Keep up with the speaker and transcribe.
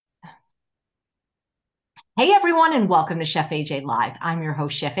Hey everyone, and welcome to Chef AJ Live. I'm your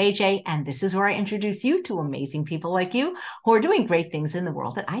host, Chef AJ, and this is where I introduce you to amazing people like you who are doing great things in the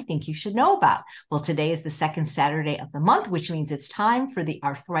world that I think you should know about. Well, today is the second Saturday of the month, which means it's time for the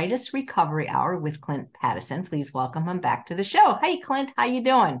Arthritis Recovery Hour with Clint Paddison. Please welcome him back to the show. Hey, Clint, how you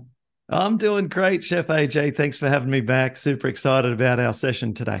doing? I'm doing great, Chef AJ. Thanks for having me back. Super excited about our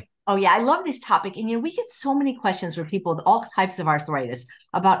session today. Oh, yeah, I love this topic. And, we get so many questions from people with all types of arthritis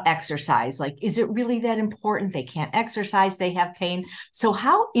about exercise. Like, is it really that important? They can't exercise, they have pain. So,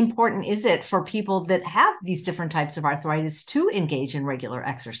 how important is it for people that have these different types of arthritis to engage in regular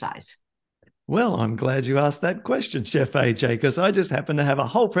exercise? Well, I'm glad you asked that question, Chef AJ, because I just happen to have a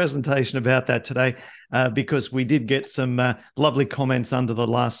whole presentation about that today because we did get some lovely comments under the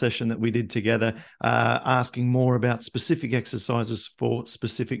last session that we did together asking more about specific exercises for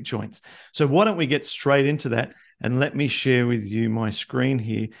specific joints. So why don't we get straight into that and let me share with you my screen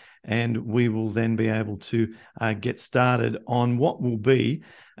here, and we will then be able to get started on what will be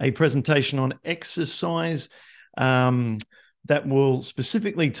a presentation on exercise that will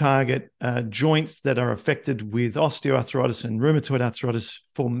specifically target joints that are affected with osteoarthritis and rheumatoid arthritis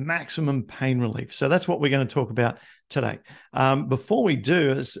for maximum pain relief. So that's what we're going to talk about today. Before we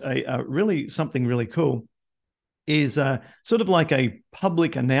do, it's really something really cool is sort of like a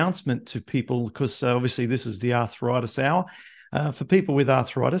public announcement to people, because obviously this is the arthritis hour. For people with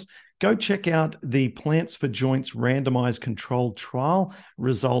arthritis, go check out the Plants for Joints randomized controlled trial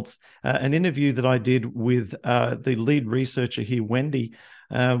results, an interview that I did with the lead researcher here, Wendy.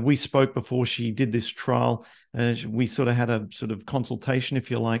 We spoke before she did this trial. We sort of had a sort of consultation,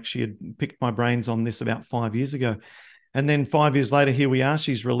 if you like. She had picked my brains on this about 5 years ago. And then 5 years later, here we are.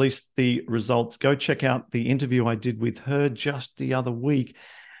 She's released the results. Go check out the interview I did with her just the other week,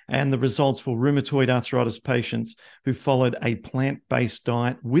 and the results for rheumatoid arthritis patients who followed a plant-based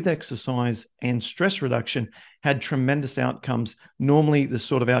diet with exercise and stress reduction had tremendous outcomes. Normally, the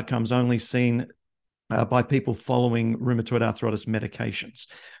sort of outcomes only seen by people following rheumatoid arthritis medications.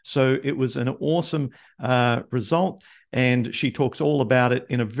 So it was an awesome result, and she talks all about it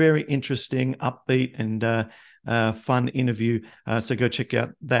in a very interesting, upbeat, and fun interview. So go check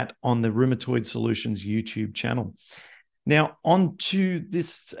out that on the Rheumatoid Solutions YouTube channel. Now, on to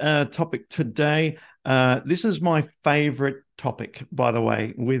this topic today. This is my favorite topic, by the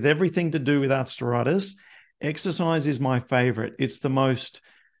way. With everything to do with arthritis, exercise is my favorite. It's the most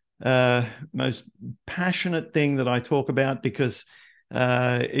passionate thing that I talk about, because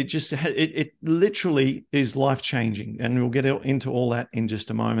it literally is life-changing, and we'll get into all that in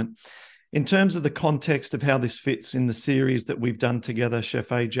just a moment. In terms of the context of how this fits in the series that we've done together, Chef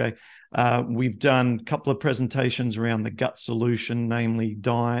AJ, we've done a couple of presentations around the gut solution, namely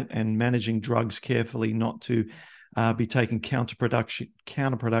diet and managing drugs carefully, not to be taking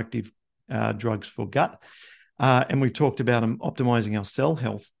counterproductive drugs for gut. And we've talked about optimizing our cell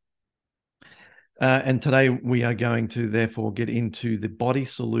health. And today we are going to therefore get into the body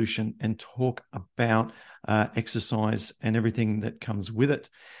solution and talk about exercise and everything that comes with it.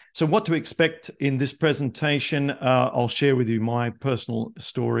 So what to expect in this presentation, I'll share with you my personal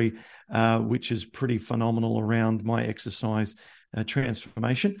story, which is pretty phenomenal around my exercise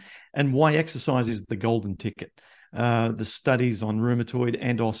transformation, and why exercise is the golden ticket. The studies on rheumatoid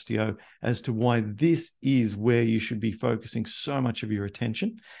and osteo as to why this is where you should be focusing so much of your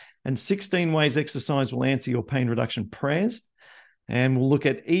attention, and 16 ways exercise will answer your pain reduction prayers. And we'll look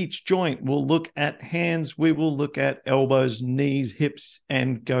at each joint. We'll look at hands. We will look at elbows, knees, hips,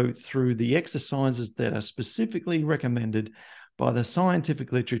 and go through the exercises that are specifically recommended by the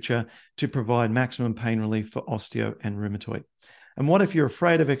scientific literature to provide maximum pain relief for osteo and rheumatoid. And what if you're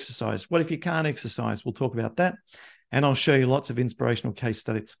afraid of exercise? What if you can't exercise? We'll talk about that. And I'll show you lots of inspirational case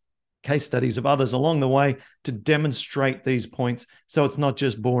studies of others along the way to demonstrate these points. So it's not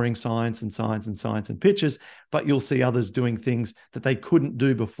just boring science and pictures, but you'll see others doing things that they couldn't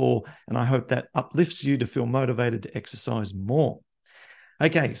do before. And I hope that uplifts you to feel motivated to exercise more.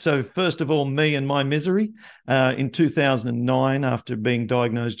 Okay, so first of all, me and my misery. In 2009, after being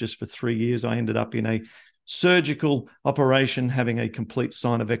diagnosed just for 3 years, I ended up in a surgical operation, having a complete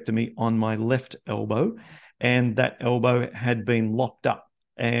synovectomy on my left elbow. And that elbow had been locked up,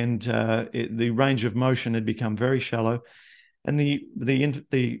 and the range of motion had become very shallow. And the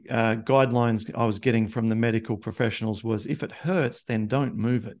guidelines I was getting from the medical professionals was, if it hurts, then don't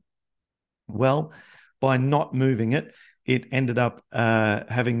move it. Well, by not moving it, it ended up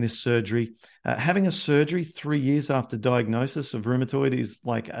having this surgery. Having a surgery 3 years after diagnosis of rheumatoid is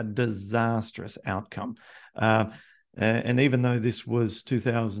like a disastrous outcome. And even though this was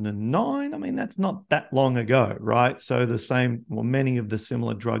 2009, I mean, that's not that long ago, right? So many of the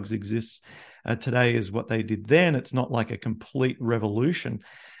similar drugs exist. today as what they did then. It's not like a complete revolution.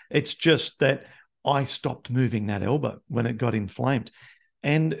 It's just that I stopped moving that elbow when it got inflamed.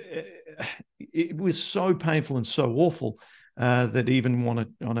 And it was so painful and so awful that even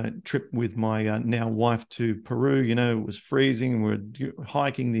on a trip with my now wife to Peru, it was freezing. We're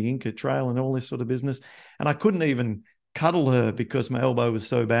hiking the Inca Trail and all this sort of business. And I couldn't even cuddle her because my elbow was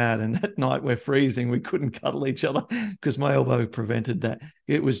so bad. And at night we're freezing. We couldn't cuddle each other because my elbow prevented that.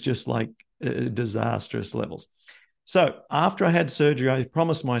 It was just like disastrous levels. So after I had surgery, I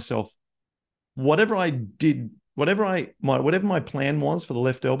promised myself, whatever I did, whatever my plan was for the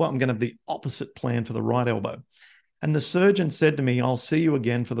left elbow, I'm going to have the opposite plan for the right elbow. And the surgeon said to me, I'll see you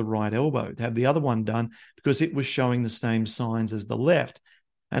again for the right elbow, to have the other one done, because it was showing the same signs as the left.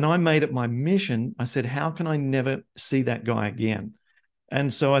 And I made it my mission. I said, how can I never see that guy again?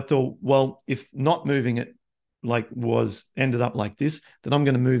 And so I thought, well, if not moving it ended up like this, then I'm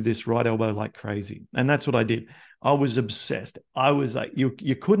going to move this right elbow like crazy. And that's what I did. I was obsessed. I was like,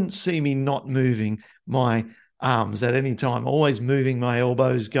 you couldn't see me not moving my arms at any time, always moving my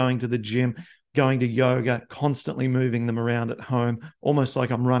elbows, going to the gym, going to yoga, constantly moving them around at home, almost like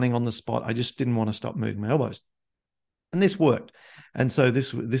I'm running on the spot. I just didn't want to stop moving my elbows. And this worked. And so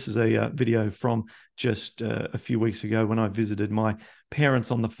this is a video from just a few weeks ago when I visited my parents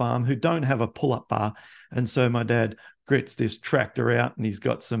on the farm who don't have a pull-up bar. And so my dad grits this tractor out, and he's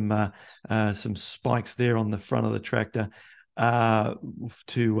got some spikes there on the front of the tractor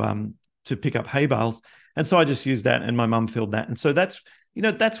to pick up hay bales. And so I just used that, and my mum filled that. And so that's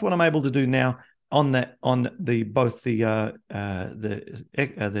what I'm able to do now on both the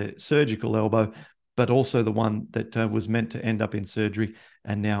surgical elbow, but also the one that was meant to end up in surgery,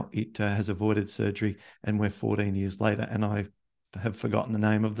 and now it has avoided surgery, and we're 14 years later, and I have forgotten the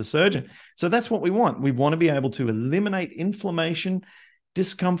name of the surgeon. So that's what we want. We want to be able to eliminate inflammation,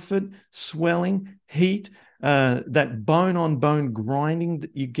 discomfort, swelling, heat, that bone-on-bone grinding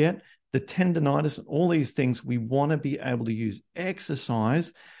that you get, the tendonitis, all these things. We want to be able to use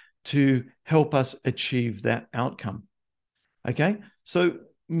exercise to help us achieve that outcome. Okay, so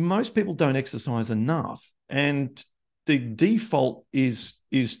most people don't exercise enough, and the default is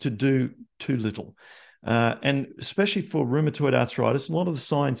to do too little. And especially for rheumatoid arthritis, a lot of the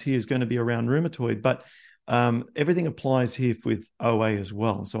science here is going to be around rheumatoid, but everything applies here with OA as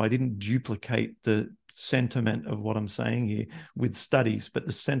well. So I didn't duplicate the sentiment of what I'm saying here with studies, but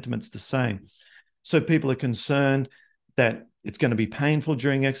the sentiment's the same. So people are concerned that it's going to be painful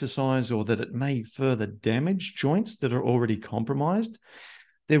during exercise, or that it may further damage joints that are already compromised.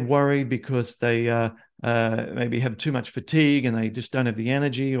 They're worried because they maybe have too much fatigue and they just don't have the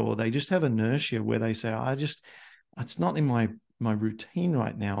energy, or they just have inertia where they say, it's not in my routine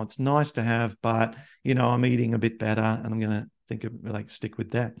right now. It's nice to have, but I'm eating a bit better and I'm going to stick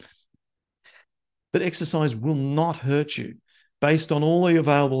with that. But exercise will not hurt you based on all the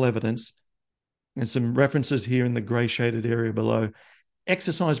available evidence, and some references here in the gray shaded area below.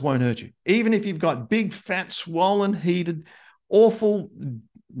 Exercise won't hurt you. Even if you've got big, fat, swollen, heated, awful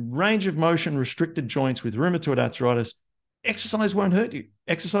range of motion restricted joints with rheumatoid arthritis, exercise won't hurt you.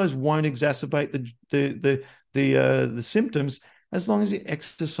 Exercise won't exacerbate the symptoms, as long as you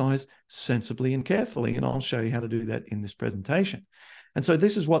exercise sensibly and carefully. And I'll show you how to do that in this presentation. And so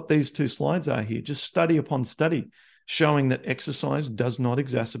this is what these two slides are here, just study upon study, showing that exercise does not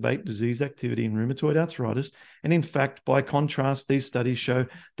exacerbate disease activity in rheumatoid arthritis. And in fact, by contrast, these studies show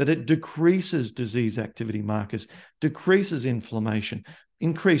that it decreases disease activity markers, decreases inflammation,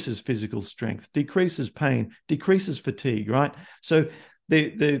 increases physical strength, decreases pain, decreases fatigue, right? So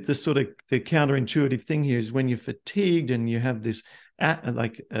the sort of the counterintuitive thing here is when you're fatigued and you have this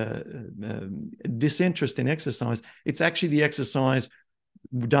disinterest in exercise, it's actually the exercise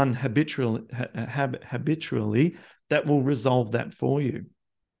done habitually that will resolve that for you.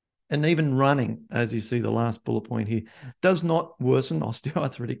 And even running, as you see the last bullet point here, does not worsen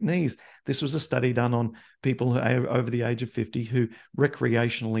osteoarthritic knees. This was a study done on people who are over the age of 50 who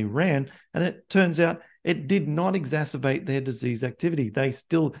recreationally ran, and it turns out it did not exacerbate their disease activity. They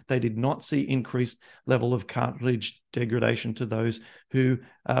did not see increased level of cartilage degradation to those who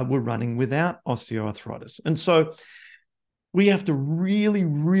were running without osteoarthritis. And so we have to really,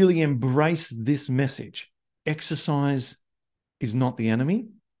 really embrace this message. Exercise is not the enemy.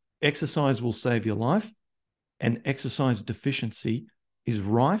 Exercise will save your life, and exercise deficiency is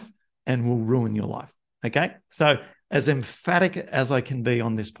rife and will ruin your life. Okay? So as emphatic as I can be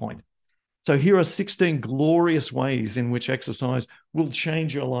on this point. So here are 16 glorious ways in which exercise will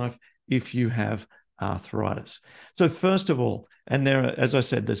change your life if you have arthritis. So first of all, And there are, as I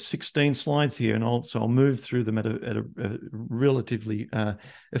said, there's 16 slides here, and I'll move through them at a relatively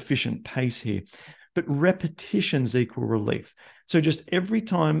efficient pace here. But repetitions equal relief. So just every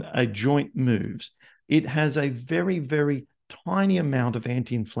time a joint moves, it has a very, very tiny amount of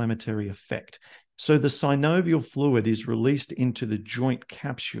anti-inflammatory effect. So the synovial fluid is released into the joint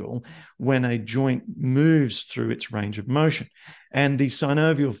capsule when a joint moves through its range of motion. And the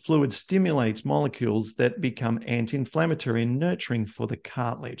synovial fluid stimulates molecules that become anti-inflammatory and nurturing for the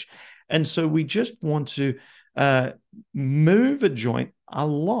cartilage. And so we just want to move a joint a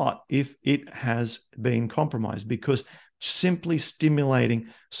lot if it has been compromised, because simply stimulating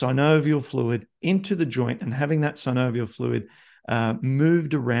synovial fluid into the joint and having that synovial fluid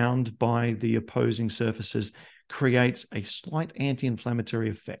moved around by the opposing surfaces creates a slight anti-inflammatory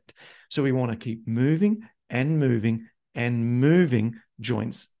effect. So we want to keep moving and moving and moving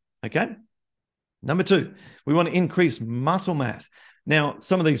joints, okay? Number 2, we want to increase muscle mass. Now,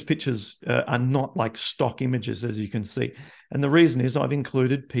 some of these pictures are not like stock images, as you can see. And the reason is I've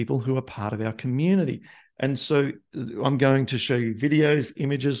included people who are part of our community. And so I'm going to show you videos,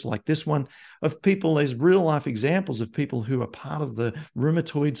 images like this one of people. There's real life examples of people who are part of the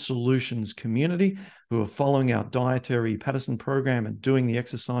Rheumatoid Solutions community, who are following our dietary Paddison program and doing the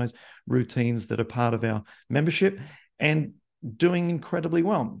exercise routines that are part of our membership and doing incredibly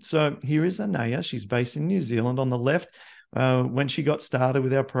well. So here is Anaya. She's based in New Zealand. On the left, when she got started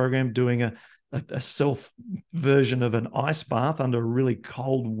with our program, doing a self version of an ice bath under a really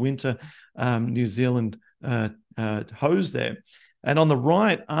cold winter New Zealand hose there. And on the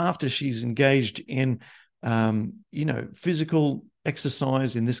right, after she's engaged in, physical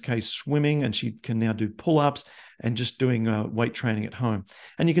exercise, in this case, swimming, and she can now do pull-ups and just doing weight training at home.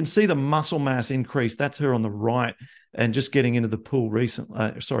 And you can see the muscle mass increase. That's her on the right, and just getting into the pool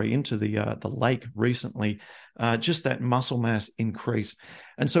recently, into the lake recently, just that muscle mass increase.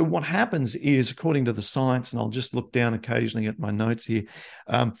 And so what happens is, according to the science, and I'll just look down occasionally at my notes here,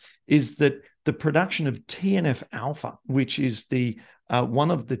 is that the production of TNF alpha, which is the one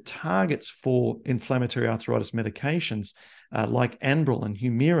of the targets for inflammatory arthritis medications, like Enbrel and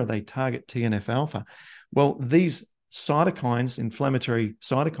Humira, they target TNF alpha. Well, these cytokines, inflammatory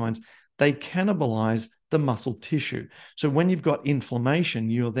cytokines, they cannibalize the muscle tissue. So when you've got inflammation,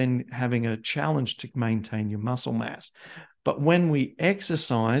 you're then having a challenge to maintain your muscle mass. But when we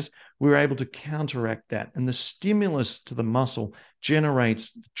exercise, we're able to counteract that. And the stimulus to the muscle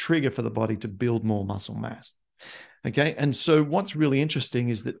generates the trigger for the body to build more muscle mass. Okay. And so what's really interesting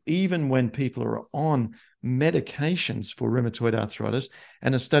is that even when people are on medications for rheumatoid arthritis,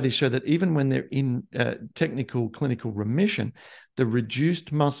 and a study show that even when they're in technical clinical remission, the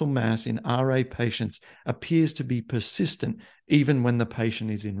reduced muscle mass in RA patients appears to be persistent even when the patient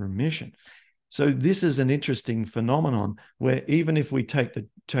is in remission. So this is an interesting phenomenon where even if we take the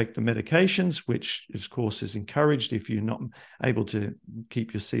medications, which of course is encouraged if you're not able to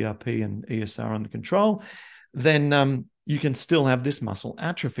keep your CRP and ESR under control, then you can still have this muscle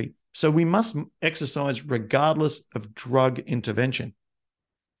atrophy. So we must exercise regardless of drug intervention.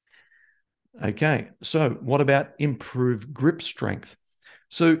 Okay, so what about improved grip strength?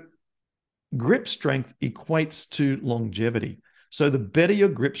 So grip strength equates to longevity. So the better your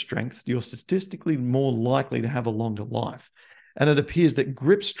grip strength, you're statistically more likely to have a longer life. And it appears that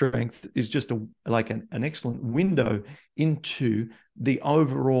grip strength is just an excellent window into the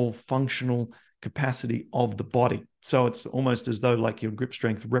overall functional capacity of the body. So it's almost as though like your grip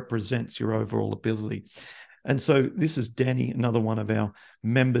strength represents your overall ability. And so this is Danny, another one of our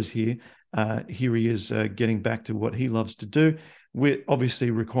members here. Here he is getting back to what he loves to do. We're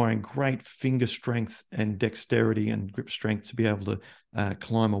obviously requiring great finger strength and dexterity and grip strength to be able to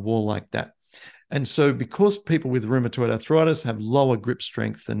climb a wall like that. And so because people with rheumatoid arthritis have lower grip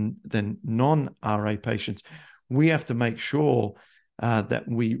strength than non-RA patients, we have to make sure that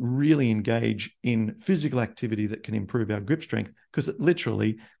we really engage in physical activity that can improve our grip strength, because it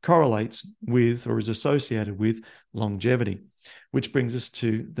literally correlates with or is associated with longevity, which brings us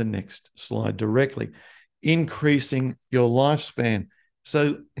to the next slide directly. Increasing your lifespan.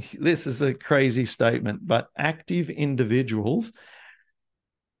 So this is a crazy statement, but active individuals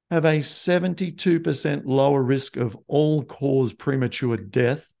have a 72% lower risk of all-cause premature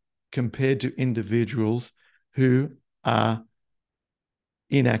death compared to individuals who are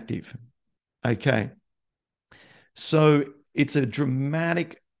inactive. Okay. So it's a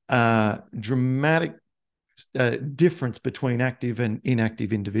dramatic difference between active and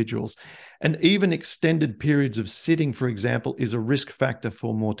inactive individuals. And even extended periods of sitting, for example, is a risk factor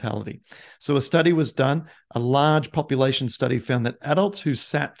for mortality. So a study was done, a large population study found that adults who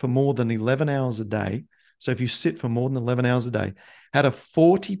sat for more than 11 hours a day, so if you sit for more than 11 hours a day, had a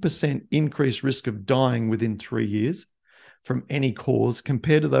 40% increased risk of dying within 3 years from any cause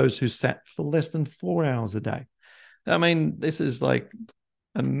compared to those who sat for less than 4 hours a day. I mean, this is like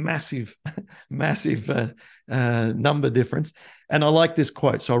a massive, massive number difference. And I like this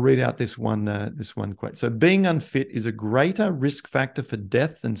quote, so I'll read out this one quote. So, being unfit is a greater risk factor for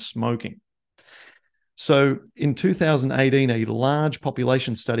death than smoking. So, in 2018, a large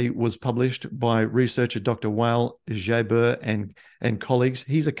population study was published by researcher Dr. Wael Jaber and colleagues.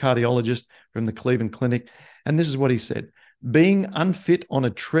 He's a cardiologist from the Cleveland Clinic, and this is what he said: being unfit on a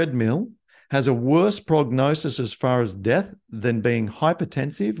treadmill has a worse prognosis as far as death than being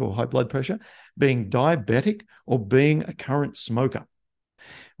hypertensive or high blood pressure, being diabetic, or being a current smoker.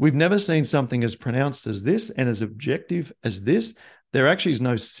 We've never seen something as pronounced as this and as objective as this. There actually is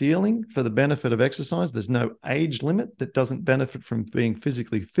no ceiling for the benefit of exercise. There's no age limit that doesn't benefit from being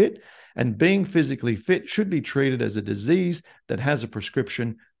physically fit. And being physically fit should be treated as a disease that has a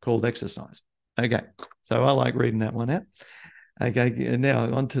prescription called exercise. Okay, so I like reading that one out. Okay,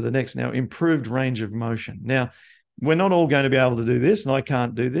 now on to the next. Now, improved range of motion. Now, we're not all going to be able to do this, and I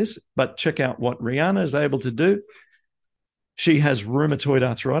can't do this, but check out what Rihanna is able to do. She has rheumatoid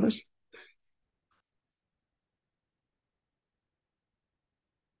arthritis.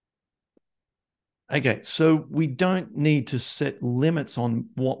 Okay, so we don't need to set limits on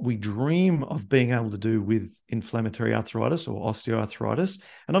what we dream of being able to do with inflammatory arthritis or osteoarthritis.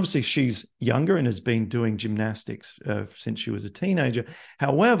 And obviously, she's younger and has been doing gymnastics since she was a teenager.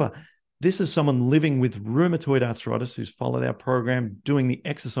 However, this is someone living with rheumatoid arthritis who's followed our program, doing the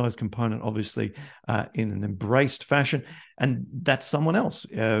exercise component, obviously, in an embraced fashion. And that's someone else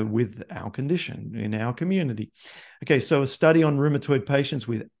with our condition in our community. Okay, so a study on rheumatoid patients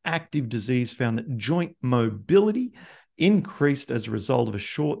with active disease found that joint mobility increased as a result of a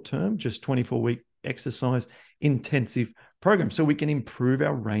short-term, just 24-week exercise intensive program. So we can improve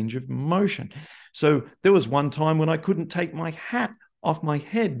our range of motion. So there was one time when I couldn't take my hat off my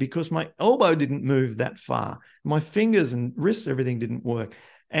head because my elbow didn't move that far. My fingers and wrists, everything didn't work.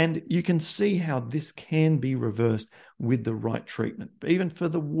 And you can see how this can be reversed with the right treatment, even for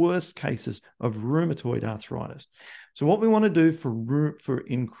the worst cases of rheumatoid arthritis. So what we want to do for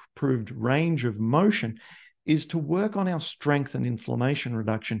improved range of motion is to work on our strength and inflammation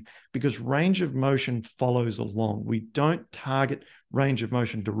reduction, because range of motion follows along. We don't target range of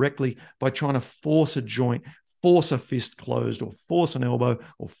motion directly by trying to force a joint, force a fist closed, or force an elbow,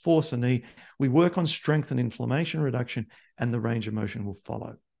 or force a knee. We work on strength and inflammation reduction, and the range of motion will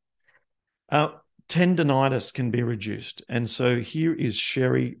follow. Tendinitis can be reduced. And so here is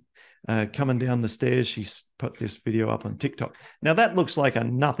Sherry coming down the stairs. She's put this video up on TikTok. Now that looks like a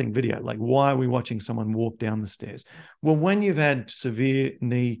nothing video. Like, why are we watching someone walk down the stairs? Well, when you've had severe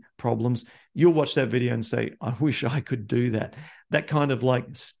knee problems, you'll watch that video and say, I wish I could do that. That kind of like,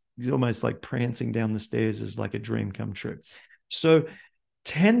 almost like prancing down the stairs is like a dream come true. So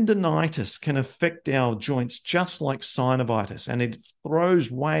tendinitis can affect our joints just like synovitis, and it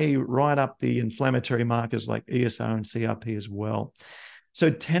throws way right up the inflammatory markers like ESR and CRP as well. So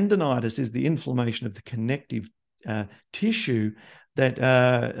tendinitis is the inflammation of the connective tissue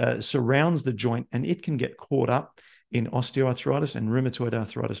that surrounds the joint, and it can get caught up in osteoarthritis and rheumatoid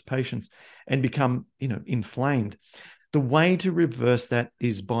arthritis patients and become, inflamed. The way to reverse that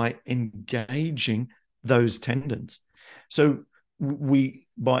is by engaging those tendons. So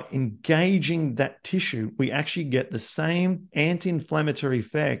by engaging that tissue, we actually get the same anti-inflammatory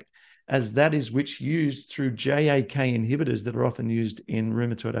effect as that is which used through JAK inhibitors that are often used in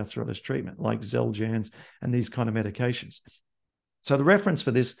rheumatoid arthritis treatment, like Xeljanz and these kind of medications. So the reference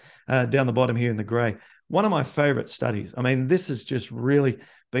for this down the bottom here in the gray, one of my favorite studies. I mean, this has just really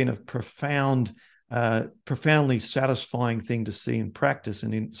been a profoundly satisfying thing to see in practice,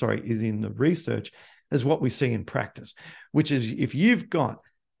 and is in the research, is what we see in practice, which is if you've got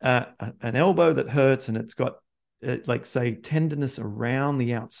an elbow that hurts and it's got like say tenderness around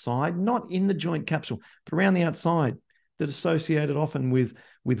the outside, not in the joint capsule, but around the outside, that's associated often with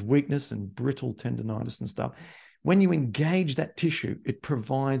weakness and brittle tendinitis and stuff. When you engage that tissue, it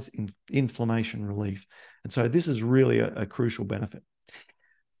provides inflammation relief. And so this is really a crucial benefit.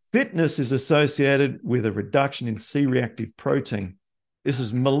 Fitness is associated with a reduction in C-reactive protein. This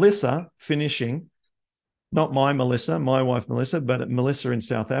is Melissa finishing, not my wife Melissa, but Melissa in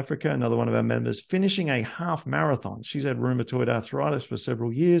South Africa, another one of our members, finishing a half marathon. She's had rheumatoid arthritis for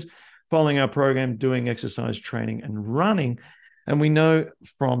several years, following our program, doing exercise training and running. And we know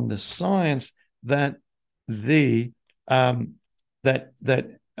from the science that the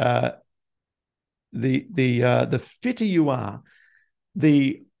fitter you are,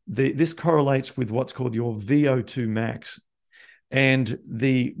 the this correlates with what's called your VO2 max. And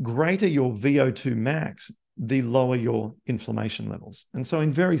the greater your VO2 max, the lower your inflammation levels. And so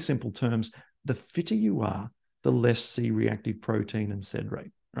in very simple terms, the fitter you are, the less C-reactive protein and SED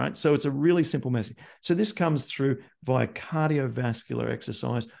rate, right? So it's a really simple message. So this comes through via cardiovascular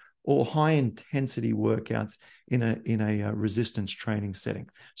exercise or high-intensity workouts in a resistance training setting.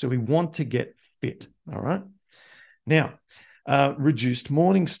 So we want to get fit, all right? Now, reduced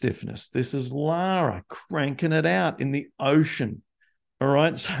morning stiffness. This is Lara cranking it out in the ocean. All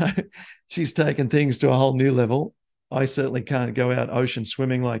right. So she's taken things to a whole new level. I certainly can't go out ocean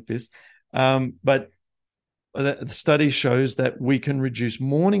swimming like this. But the study shows that we can reduce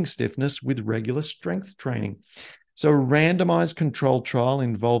morning stiffness with regular strength training. So a randomized controlled trial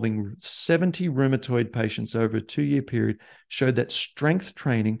involving 70 rheumatoid patients over a 2-year period showed that strength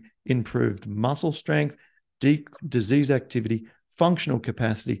training improved muscle strength, disease activity, functional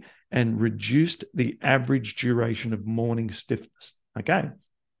capacity, and reduced the average duration of morning stiffness. Okay.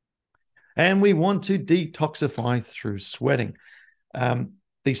 And we want to detoxify through sweating.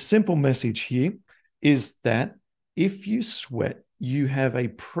 The simple message here is that if you sweat, you have a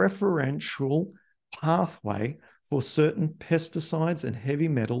preferential pathway for certain pesticides and heavy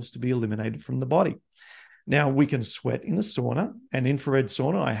metals to be eliminated from the body. Now, we can sweat in a sauna, an infrared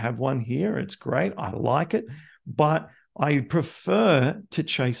sauna. I have one here. It's great. I like it. But I prefer to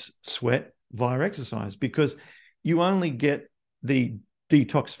chase sweat via exercise because you only get the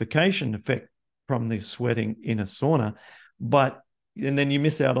detoxification effect from the sweating in a sauna, and then you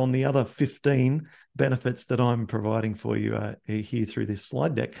miss out on the other 15 benefits that I'm providing for you here through this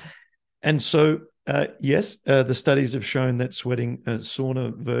slide deck. And so, yes, the studies have shown that sweating a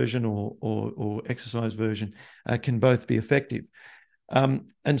sauna version or exercise version can both be effective.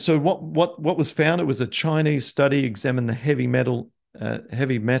 And so what was found, it was a Chinese study examined the heavy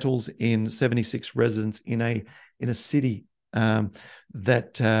metals in 76 residents in a city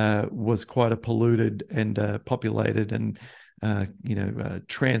that was quite a polluted and populated and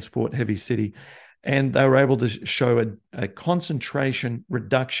transport heavy city. And they were able to show a concentration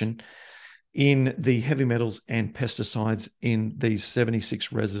reduction in the heavy metals and pesticides in these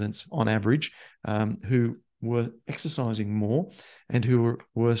 76 residents on average who were exercising more and who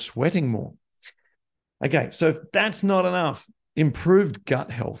were sweating more. Okay, so if that's not enough, improved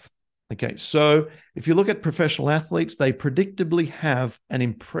gut health. Okay, so if you look at professional athletes, they predictably have an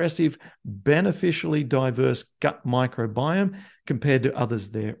impressive, beneficially diverse gut microbiome compared to others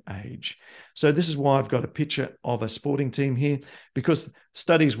their age. So this is why I've got a picture of a sporting team here, because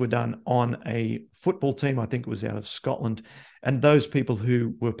studies were done on a football team, I think it was out of Scotland, and those people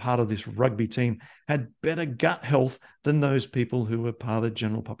who were part of this rugby team had better gut health than those people who were part of the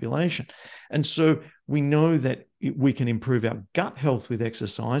general population. And so we know that we can improve our gut health with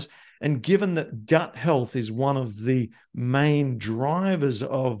exercise. And given that gut health is one of the main drivers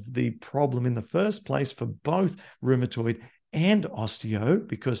of the problem in the first place for both rheumatoid and osteo,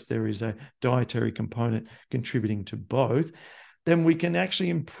 because there is a dietary component contributing to both, then we can actually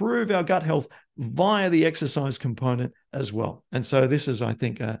improve our gut health via the exercise component as well. And so this is, I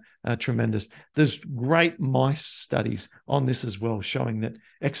think, a tremendous. There's great mice studies on this as well, showing that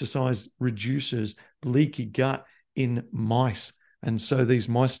exercise reduces leaky gut in mice. And so these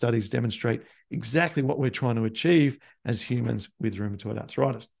mice studies demonstrate exactly what we're trying to achieve as humans with rheumatoid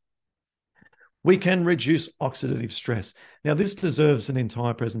arthritis. We can reduce oxidative stress. Now, this deserves an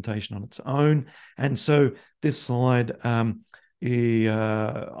entire presentation on its own. And so this slide, it's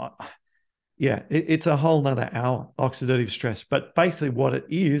a whole nother hour, oxidative stress. But basically what it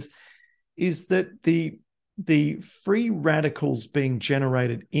is that the free radicals being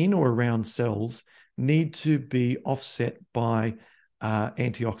generated in or around cells need to be offset by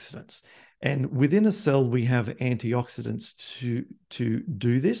antioxidants. And within a cell, we have antioxidants to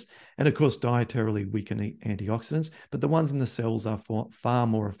do this. And of course, dietarily, we can eat antioxidants, but the ones in the cells are far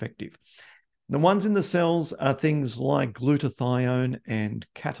more effective. The ones in the cells are things like glutathione and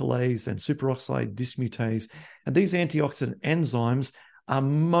catalase and superoxide dismutase. And these antioxidant enzymes are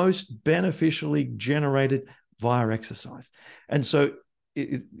most beneficially generated via exercise. And so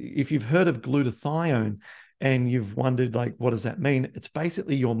if you've heard of glutathione and you've wondered, like, what does that mean? It's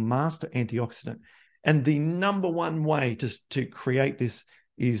basically your master antioxidant. And the number one way to create this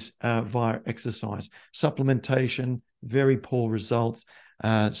is via exercise. Supplementation, very poor results.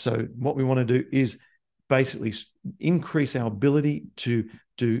 So what we want to do is basically increase our ability to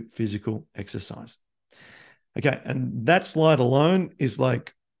do physical exercise. Okay, and that slide alone is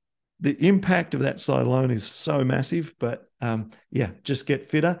like, the impact of that slide alone is so massive, but just get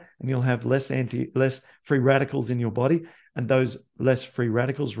fitter, and you'll have less free radicals in your body, and those less free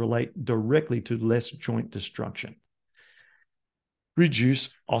radicals relate directly to less joint destruction. Reduce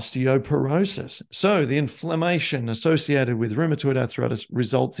osteoporosis. So the inflammation associated with rheumatoid arthritis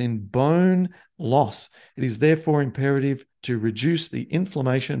results in bone loss. It is therefore imperative to reduce the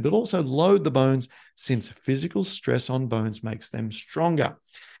inflammation, but also load the bones, since physical stress on bones makes them stronger.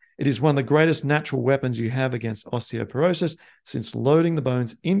 It is one of the greatest natural weapons you have against osteoporosis, since loading the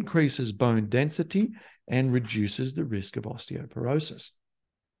bones increases bone density and reduces the risk of osteoporosis.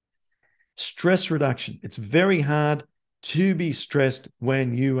 Stress reduction. It's very hard to be stressed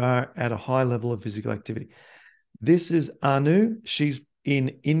when you are at a high level of physical activity. This is Anu. She's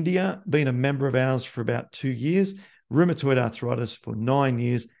in India, been a member of ours for about 2 years, rheumatoid arthritis for 9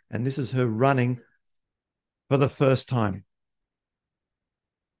 years, and this is her running for the first time.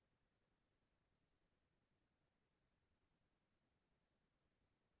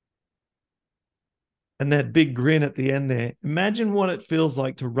 And that big grin at the end there. Imagine what it feels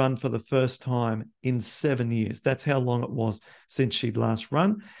like to run for the first time in 7 years. That's how long it was since she'd last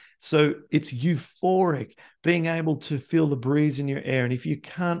run. So it's euphoric, being able to feel the breeze in your air. And if you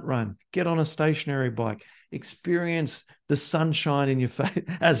can't run, get on a stationary bike, experience the sunshine in your face,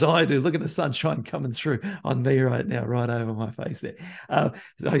 as I do. Look at the sunshine coming through on me right now, right over my face there.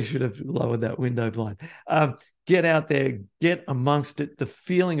 I should have lowered that window blind. Get out there, get amongst it. The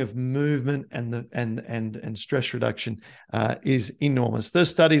feeling of movement and stress reduction is enormous. There's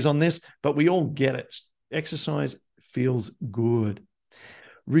studies on this, but we all get it. Exercise feels good.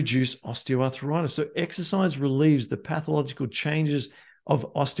 Reduce osteoarthritis. So exercise relieves the pathological changes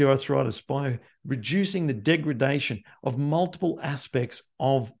of osteoarthritis by reducing the degradation of multiple aspects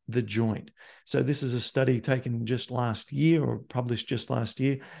of the joint. So this is a study taken just last year, or published just last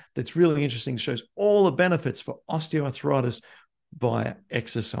year, that's really interesting. It shows all the benefits for osteoarthritis via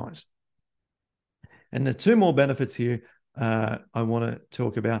exercise. And the two more benefits here I want to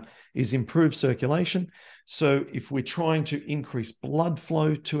talk about is improved circulation. So if we're trying to increase blood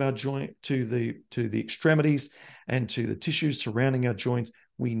flow to our joint, to the extremities and to the tissues surrounding our joints,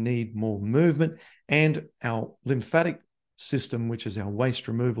 we need more movement. And our lymphatic system, which is our waste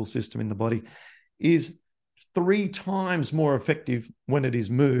removal system in the body, is 3 times more effective when it is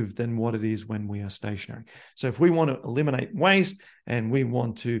moved than what it is when we are stationary. So if we want to eliminate waste and we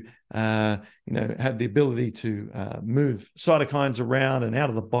want to have the ability to move cytokines around and out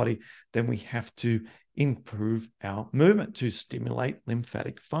of the body, then we have to improve our movement to stimulate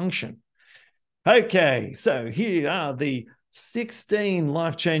lymphatic function. Okay, so here are the 16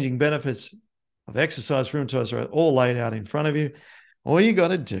 life-changing benefits of exercise for rheumatoid arthritis, all laid out in front of you. All you got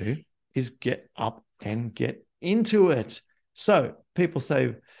to do is get up and get into it. So people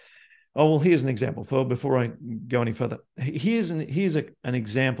say, oh, well, here's an example. Before I go any further, here's an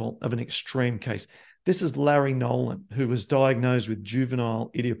example of an extreme case. This is Larry Nolan, who was diagnosed with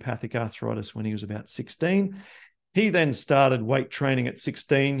juvenile idiopathic arthritis when he was about 16. He then started weight training at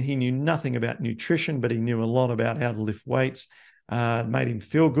 16. He knew nothing about nutrition, but he knew a lot about how to lift weights. It made him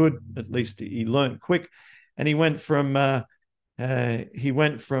feel good. At least he learned quick. And he went from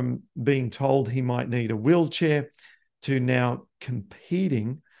being told he might need a wheelchair to now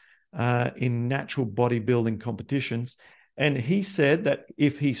competing in natural bodybuilding competitions. And he said that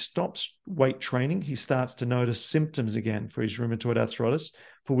if he stops weight training, he starts to notice symptoms again for his rheumatoid arthritis,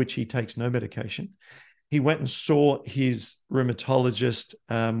 for which he takes no medication. He went and saw his rheumatologist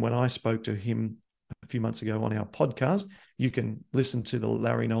when I spoke to him a few months ago on our podcast. You can listen to the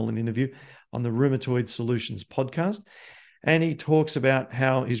Larry Nolan interview on the Rheumatoid Solutions podcast. And he talks about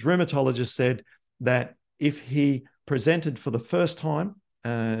how his rheumatologist said that if he presented for the first time,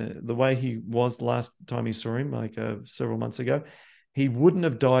 the way he was the last time he saw him, like several months ago, he wouldn't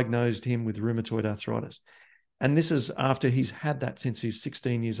have diagnosed him with rheumatoid arthritis. And this is after he's had that since he's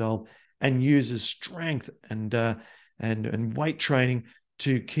 16 years old and uses strength and weight training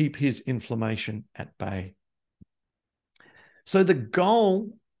to keep his inflammation at bay. So the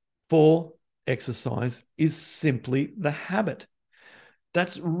goal for exercise is simply the habit.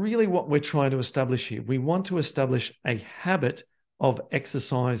 That's really what we're trying to establish here. We want to establish a habit of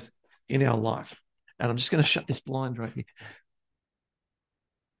exercise in our life. And I'm just going to shut this blind right here.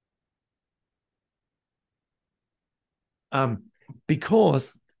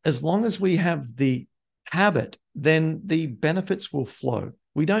 Because as long as we have the habit, then the benefits will flow.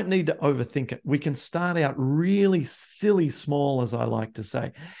 We don't need to overthink it. We can start out really silly small, as I like to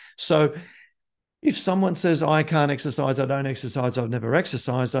say. So If someone says, I can't exercise, I don't exercise, I've never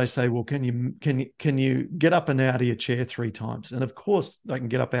exercised, I say, well, can you get up and out of your chair 3 times? And of course, I can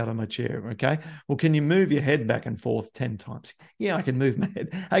get up out of my chair, okay? Well, can you move your head back and forth 10 times? Yeah, I can move my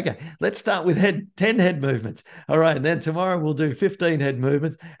head. Okay, let's start with 10 head movements. All right, and then tomorrow we'll do 15 head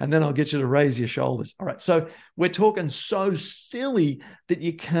movements, and then I'll get you to raise your shoulders. All right, so we're talking so silly that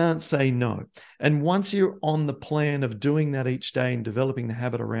you can't say no. And once you're on the plan of doing that each day and developing the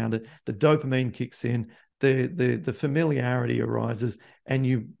habit around it, the dopamine kicks in, the familiarity arises, and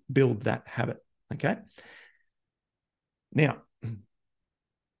you build that habit. Okay. Now,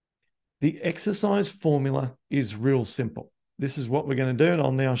 the exercise formula is real simple. This is what we're going to do, and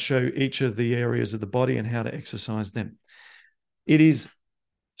I'll now show each of the areas of the body and how to exercise them. It is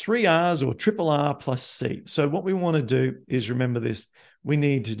 3 R's or triple R plus C. So what we want to do is, remember this, we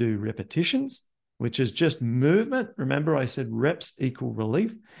need to do repetitions, which is just movement. Remember, I said reps equal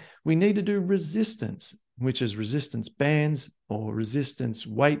relief. We need to do resistance, which is resistance bands or resistance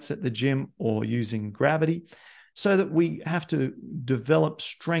weights at the gym or using gravity, so that we have to develop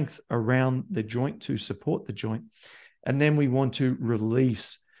strength around the joint to support the joint. And then we want to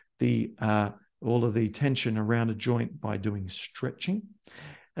release all of the tension around a joint by doing stretching.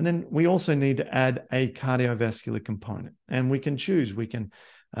 And then we also need to add a cardiovascular component. And we can choose. We can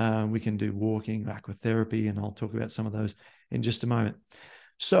do walking, aquatherapy, and I'll talk about some of those in just a moment.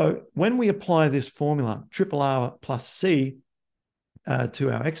 So when we apply this formula, triple R plus C,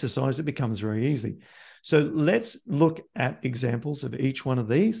 to our exercise, it becomes very easy. So let's look at examples of each one of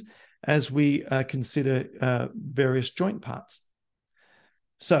these as we consider various joint parts.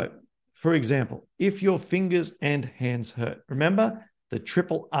 So, for example, if your fingers and hands hurt, remember the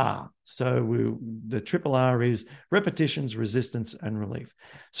triple R. So the triple R is repetitions, resistance, and relief.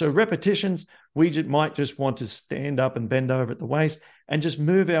 So repetitions, we might just want to stand up and bend over at the waist and just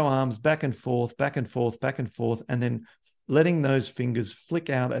move our arms back and forth, back and forth, back and forth, and then letting those fingers flick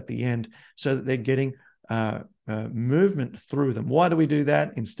out at the end so that they're getting movement through them. Why do we do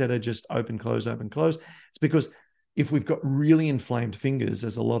that instead of just open, close, open, close? It's because if we've got really inflamed fingers,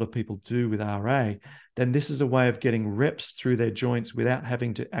 as a lot of people do with RA, then this is a way of getting reps through their joints without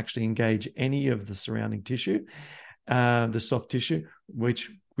having to actually engage any of the surrounding tissue, the soft tissue, which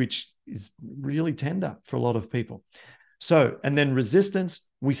is really tender for a lot of people. So, and then resistance,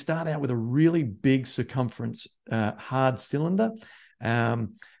 we start out with a really big circumference hard cylinder.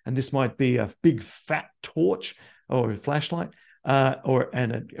 And this might be a big fat torch or a flashlight.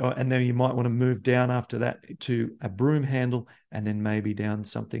 And then you might want to move down after that to a broom handle, and then maybe down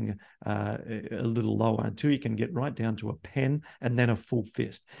something a little lower until you can get right down to a pen and then a full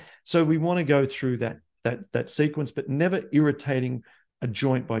fist. So we want to go through that sequence, but never irritating a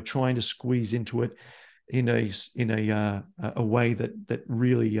joint by trying to squeeze into it in a way that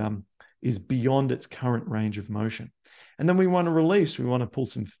really is beyond its current range of motion. And then we want to release. We want to pull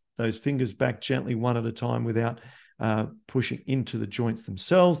those fingers back gently, one at a time, without pushing into the joints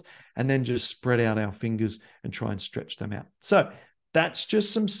themselves, and then just spread out our fingers and try and stretch them out. So that's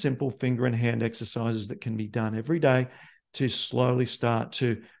just some simple finger and hand exercises that can be done every day to slowly start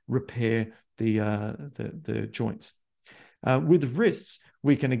to repair the joints. With wrists,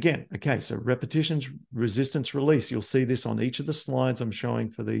 we can so repetitions, resistance, release. You'll see this on each of the slides I'm showing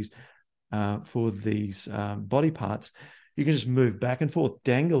for these body parts. You can just move back and forth,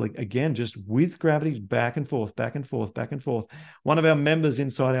 dangle again, just with gravity, back and forth, back and forth, back and forth. One of our members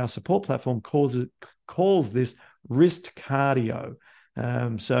inside our support platform calls this wrist cardio.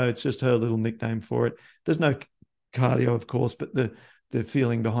 So it's just her little nickname for it. There's no cardio, of course, but the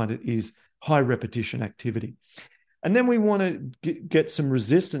feeling behind it is high repetition activity. And then we want to get some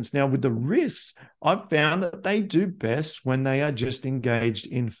resistance. Now, with the wrists, I've found that they do best when they are just engaged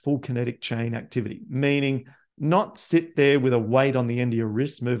in full kinetic chain activity, meaning not sit there with a weight on the end of your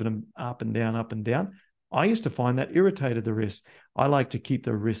wrist, moving them up and down, up and down. I used to find that irritated the wrist. I like to keep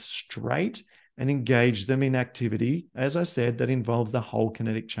the wrists straight and engage them in activity, as I said, that involves the whole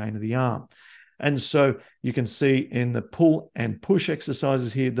kinetic chain of the arm. And so you can see in the pull and push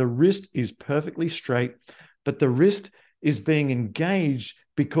exercises here, the wrist is perfectly straight, but the wrist is being engaged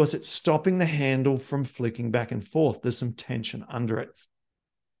because it's stopping the handle from flicking back and forth. There's some tension under it.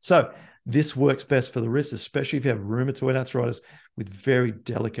 So this works best for the wrist, especially if you have rheumatoid arthritis with very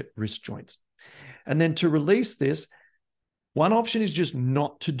delicate wrist joints. And then to release this, one option is just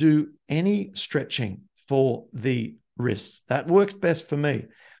not to do any stretching for the wrists. That works best for me.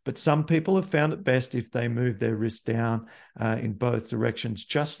 But some people have found it best if they move their wrist down in both directions,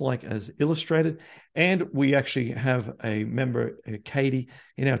 just like as illustrated. And we actually have a member, Katie,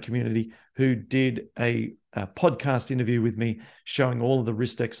 in our community who did a podcast interview with me showing all of the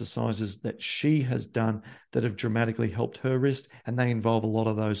wrist exercises that she has done that have dramatically helped her wrist. And they involve a lot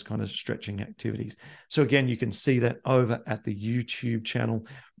of those kind of stretching activities. So again, you can see that over at the YouTube channel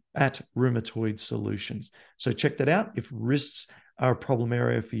at Rheumatoid Solutions. So check that out. If wrists are a problem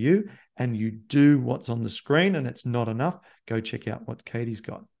area for you and you do what's on the screen and it's not enough, go check out what Katie's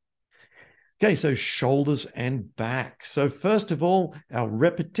got. Okay, so shoulders and back. So first of all, our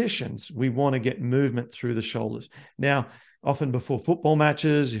repetitions, we want to get movement through the shoulders. Now, often before football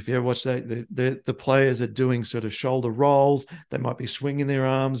matches, if you ever watch the players are doing sort of shoulder rolls, they might be swinging their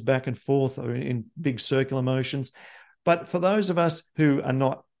arms back and forth or in big circular motions. But for those of us who are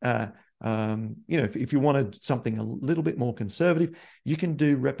not if you wanted something a little bit more conservative, you can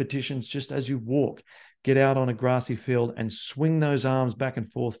do repetitions just as you walk. Get out on a grassy field and swing those arms back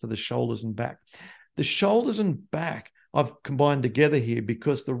and forth for the shoulders and back. The shoulders and back I've combined together here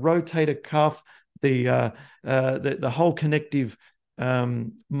because the rotator cuff, the whole connective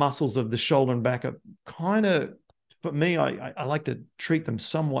muscles of the shoulder and back are kind of, for me, I like to treat them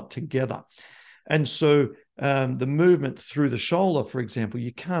somewhat together. And so the movement through the shoulder, for example,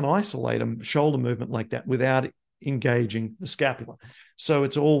 you can't isolate a shoulder movement like that without engaging the scapula. So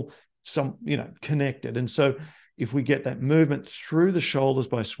it's all connected. And so if we get that movement through the shoulders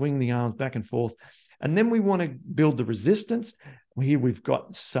by swinging the arms back and forth, and then we want to build the resistance. Here we've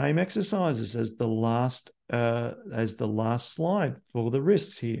got same exercises as the last slide for the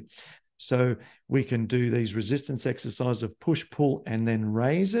wrists here. So we can do these resistance exercises of push, pull, and then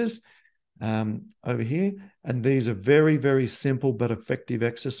raises. Over here, and these are very, very simple but effective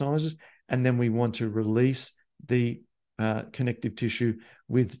exercises. And then we want to release the connective tissue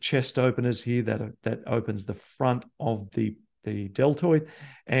with chest openers here that opens the front of the deltoid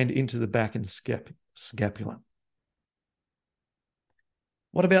and into the back and scapula.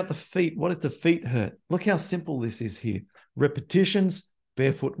 What about the feet? What if the feet hurt? Look how simple this is here. Repetitions,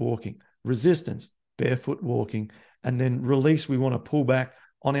 barefoot walking. Resistance, barefoot walking. And then release, we want to pull back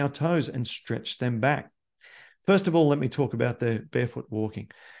on our toes and stretch them back. First of all, let me talk about the barefoot walking.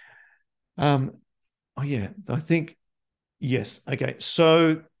 Yes. Okay.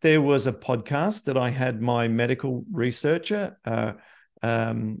 So there was a podcast that I had my medical researcher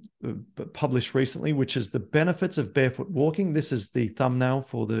published recently, which is the benefits of barefoot walking. This is the thumbnail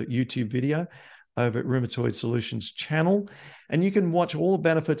for the YouTube video over at Rheumatoid Solutions channel. And you can watch all the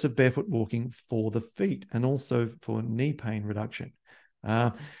benefits of barefoot walking for the feet and also for knee pain reduction.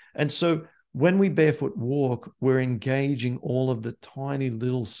 And so when we barefoot walk, we're engaging all of the tiny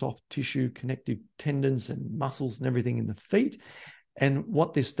little soft tissue, connective tendons and muscles and everything in the feet. And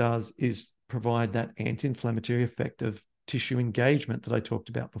what this does is provide that anti-inflammatory effect of tissue engagement that I talked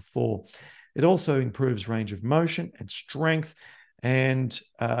about before. It also improves range of motion and strength. And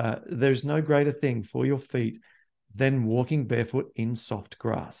there's no greater thing for your feet than walking barefoot in soft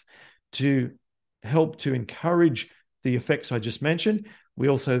grass. To help to encourage the effects I just mentioned, we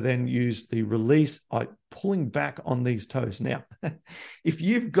also then use the release by pulling back on these toes. Now, if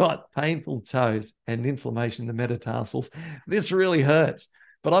you've got painful toes and inflammation in the metatarsals, this really hurts.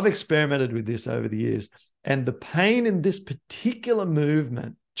 But I've experimented with this over the years. And the pain in this particular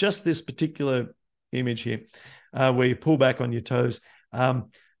movement, just this particular image here, where you pull back on your toes,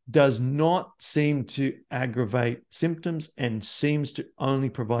 does not seem to aggravate symptoms and seems to only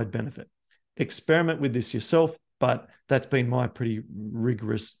provide benefit. Experiment with this yourself. But that's been my pretty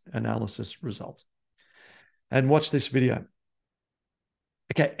rigorous analysis results. And watch this video.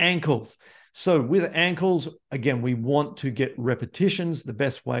 Okay, ankles. So with ankles, again, we want to get repetitions. The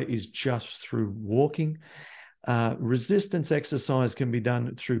best way is just through walking. Resistance exercise can be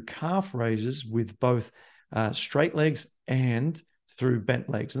done through calf raises with both straight legs and through bent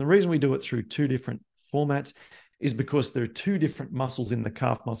legs. And the reason we do it through two different formats is because there are two different muscles in the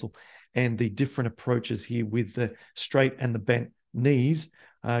calf muscle. And the different approaches here with the straight and the bent knees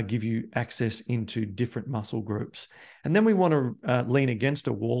give you access into different muscle groups. And then we want to lean against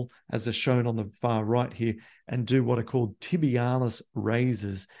a wall, as is shown on the far right here, and do what are called tibialis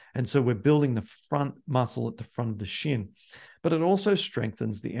raises. And so we're building the front muscle at the front of the shin, but it also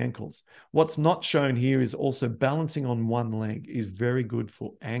strengthens the ankles. What's not shown here is also balancing on one leg is very good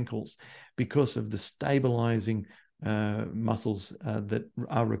for ankles because of the stabilizing muscles that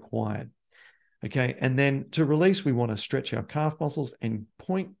are required. Okay, and then to release, we want to stretch our calf muscles and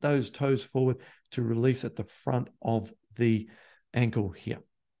point those toes forward to release at the front of the ankle here.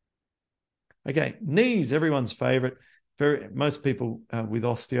 Okay, knees, everyone's favorite. most people with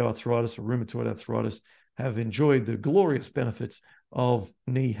osteoarthritis or rheumatoid arthritis have enjoyed the glorious benefits of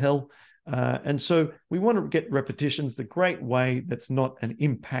knee health. And so we want to get repetitions. The great way that's not an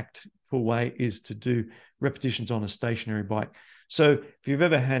impactful way is to do repetitions on a stationary bike. So if you've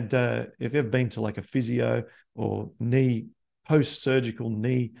ever been to like a physio or post-surgical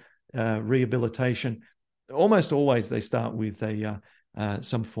knee rehabilitation, almost always they start with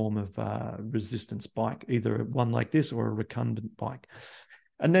some form of resistance bike, either one like this or a recumbent bike.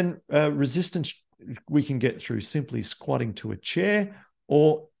 And then resistance we can get through simply squatting to a chair,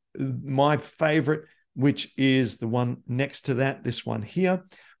 or my favorite, which is the one next to that, this one here,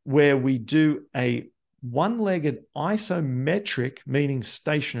 where we do a one-legged isometric, meaning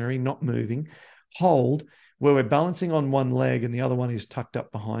stationary, not moving, hold, where we're balancing on one leg and the other one is tucked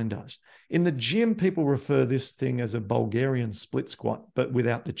up behind us. In the gym, people refer this thing as a Bulgarian split squat, but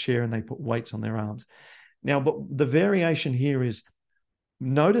without the chair, and they put weights on their arms. Now, but the variation here is,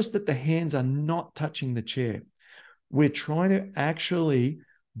 notice that the hands are not touching the chair. We're trying to actually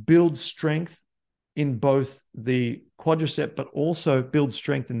build strength in both the quadricep, but also build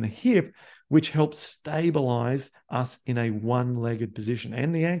strength in the hip, which helps stabilize us in a one-legged position,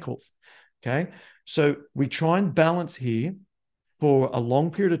 and the ankles. Okay. So we try and balance here for a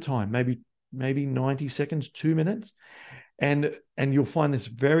long period of time, maybe 90 seconds, 2 minutes. And you'll find this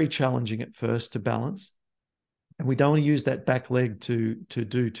very challenging at first to balance. And we don't want to use that back leg to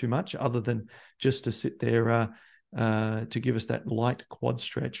do too much, other than just to sit there to give us that light quad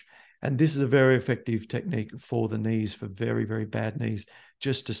stretch. And this is a very effective technique for the knees, for very, very bad knees,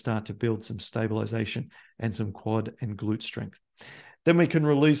 just to start to build some stabilization and some quad and glute strength. Then we can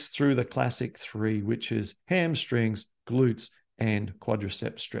release through the classic 3, which is hamstrings, glutes, and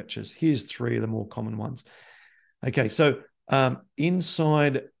quadricep stretches. Here's 3 of the more common ones. Okay, so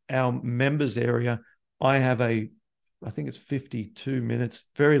inside our members area, I have I think it's 52 minutes,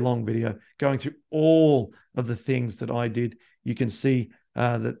 very long video, going through all of the things that I did. You can see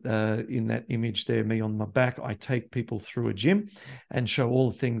that in that image there, me on my back, I take people through a gym and show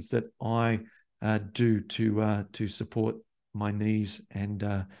all the things that I do to support my knees. And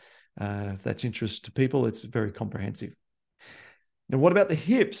if that's interest to people, it's very comprehensive. Now, what about the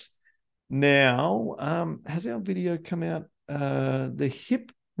hips? Now, has our video come out? The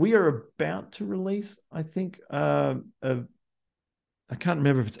hip, we are about to release, I think. I can't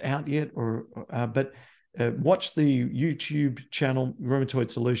remember if it's out yet, but watch the YouTube channel,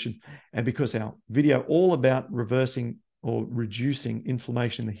 Rheumatoid Solutions. And because our video all about reversing or reducing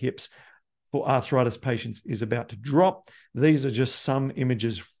inflammation in the hips for arthritis patients is about to drop, these are just some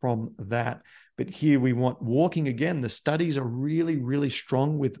images from that. But here we want walking again. The studies are really, really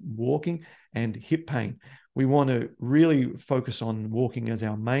strong with walking and hip pain. We want to really focus on walking as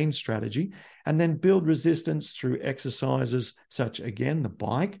our main strategy, and then build resistance through exercises such, again, the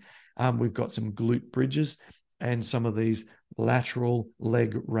bike. We've got some glute bridges and some of these lateral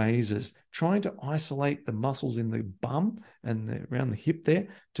leg raises, trying to isolate the muscles in the bum and around the hip there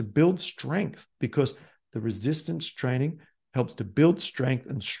to build strength, because the resistance training helps to build strength,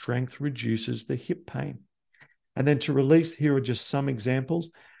 and strength reduces the hip pain. And then to release, here are just some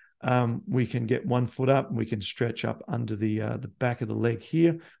examples. We can get one foot up, and we can stretch up under the back of the leg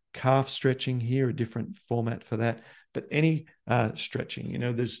here. Calf stretching here, a different format for that. But any stretching,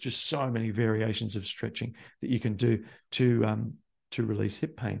 there's just so many variations of stretching that you can do to release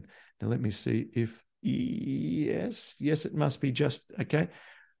hip pain. Now, let me see if, yes, it must be just, okay.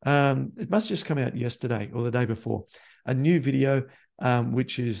 It must just come out yesterday or the day before. A new video,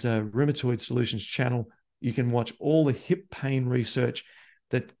 which is Rheumatoid Solutions channel. You can watch all the hip pain research.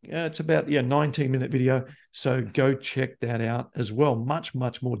 That it's about 19-minute video. So go check that out as well. Much,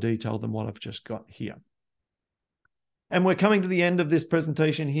 much more detail than what I've just got here. And we're coming to the end of this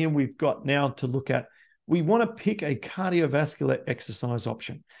presentation here. We've got now to look at, we want to pick a cardiovascular exercise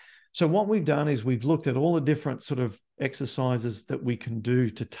option. So what we've done is we've looked at all the different sort of exercises that we can do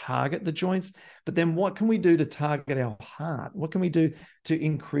to target the joints, but then what can we do to target our heart? What can we do to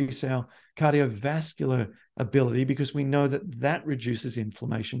increase our cardiovascular ability? Because we know that that reduces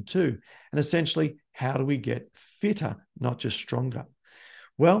inflammation too. And essentially, how do we get fitter, not just stronger?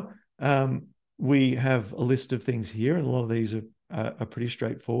 Well, we have a list of things here, and a lot of these are pretty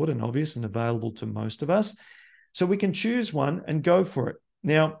straightforward and obvious and available to most of us. So we can choose one and go for it.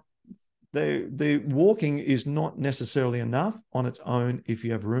 Now, the walking is not necessarily enough on its own if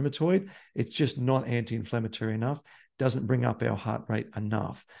you have rheumatoid. It's just not anti-inflammatory enough. Doesn't bring up our heart rate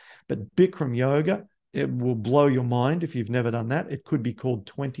enough. But Bikram yoga, it will blow your mind if you've never done that. It could be called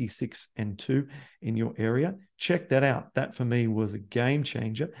 26 and 2 in your area. Check that out. That for me was a game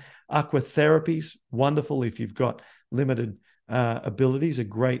changer. Aquatherapies, wonderful if you've got limited abilities, a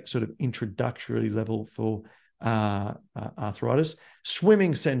great sort of introductory level for arthritis.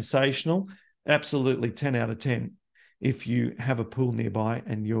 Swimming, sensational, absolutely 10 out of 10. If you have a pool nearby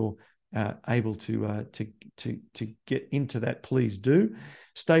and you're able to get into that, please do.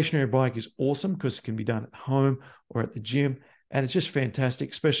 Stationary bike is awesome because it can be done at home or at the gym, and it's just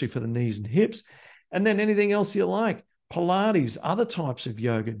fantastic, especially for the knees and hips. And then anything else you like, Pilates, other types of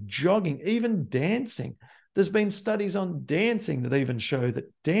yoga, jogging, even dancing. There's been studies on dancing that even show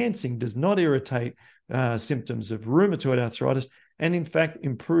that dancing does not irritate symptoms of rheumatoid arthritis, and in fact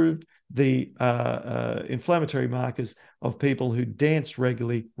improved the inflammatory markers of people who dance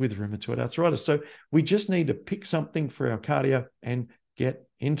regularly with rheumatoid arthritis. So we just need to pick something for our cardio and get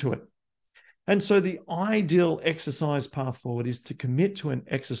into it. And so the ideal exercise path forward is to commit to an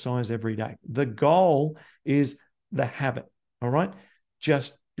exercise every day. The goal is the habit, all right?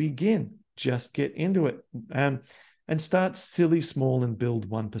 Just begin, just get into it, and start silly small and build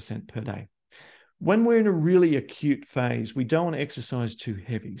 1% per day. When we're in a really acute phase, we don't want to exercise too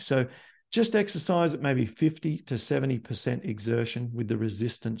heavy. So just exercise at maybe 50 to 70% exertion with the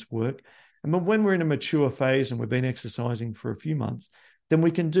resistance work. And when we're in a mature phase and we've been exercising for a few months, then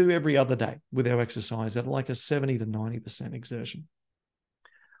we can do every other day with our exercise at like a 70 to 90% exertion.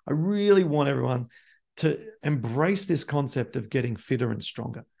 I really want everyone to embrace this concept of getting fitter and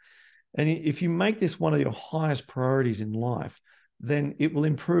stronger. And if you make this one of your highest priorities in life, then it will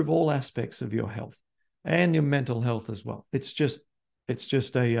improve all aspects of your health and your mental health as well. It's just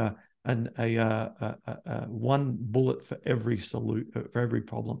a one bullet for every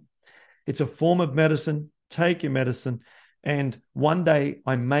problem. It's a form of medicine. Take your medicine. And one day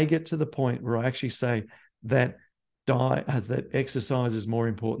I may get to the point where I actually say that that exercise is more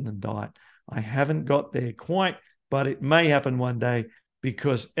important than diet. I haven't got there quite, but it may happen one day,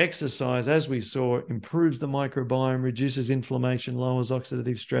 because exercise, as we saw, improves the microbiome, reduces inflammation, lowers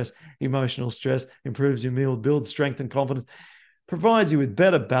oxidative stress, emotional stress, improves your mood, builds strength and confidence, provides you with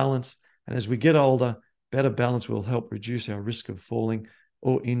better balance. And as we get older, better balance will help reduce our risk of falling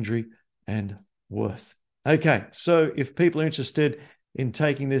or injury and worse. Okay, so if people are interested in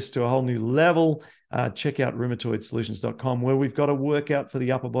taking this to a whole new level, check out rheumatoidsolutions.com, where we've got a workout for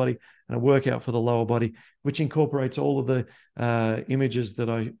the upper body and a workout for the lower body, which incorporates all of the images that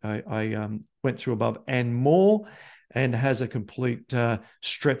I went through above and more, and has a complete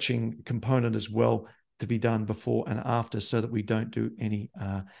stretching component as well to be done before and after, so that we don't do any,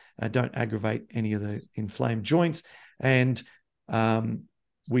 don't aggravate any of the inflamed joints. And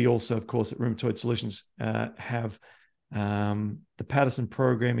we also, of course, at Rheumatoid Solutions have the Paddison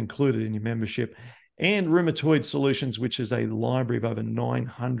program included in your membership, and Rheumatoid Solutions, which is a library of over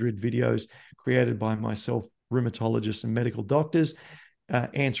 900 videos created by myself, rheumatologists and medical doctors,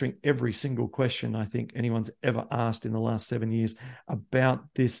 answering every single question I think anyone's ever asked in the last 7 years about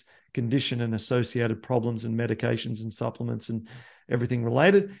this condition and associated problems and medications and supplements and everything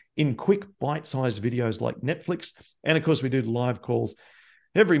related, in quick bite-sized videos like Netflix. And of course, we do live calls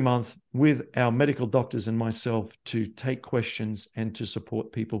every month with our medical doctors and myself to take questions and to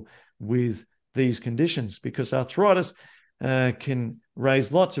support people with these conditions, because arthritis can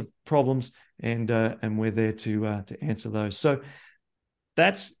raise lots of problems, and we're there to answer those. So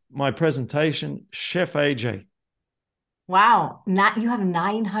that's my presentation, Chef AJ. Wow. You have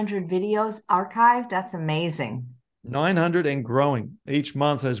 900 videos archived? That's amazing. 900 and growing each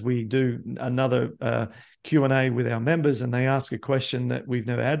month, as we do another Q&A with our members, and they ask a question that we've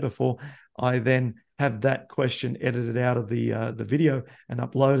never had before. I then have that question edited out of the video and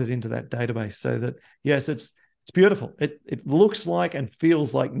upload it into that database, so that, yes, it's beautiful. It looks like and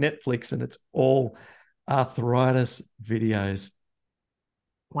feels like Netflix, and it's all arthritis videos.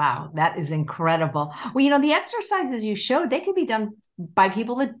 Wow, that is incredible. Well, the exercises you showed, they could be done by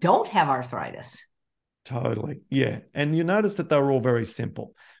people that don't have arthritis. Totally. Yeah. And you notice that they're all very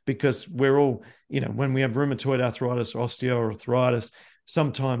simple, because we're all, when we have rheumatoid arthritis or osteoarthritis,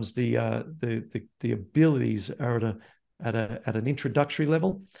 sometimes the abilities are at an introductory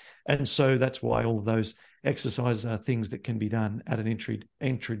level. And so that's why all of those exercises are things that can be done at an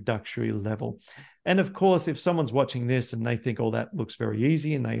introductory level. And of course, if someone's watching this and they think, oh, that looks very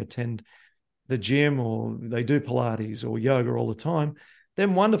easy, and they attend the gym or they do Pilates or yoga all the time,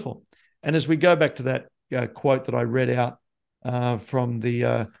 then wonderful. And as we go back to that quote that I read out from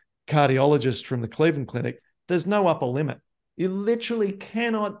the cardiologist from the Cleveland Clinic, there's no upper limit. You literally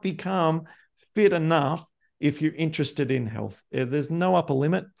cannot become fit enough if you're interested in health. There's no upper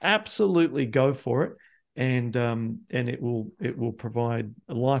limit. Absolutely go for it. And it will provide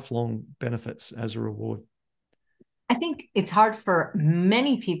lifelong benefits as a reward. I think it's hard for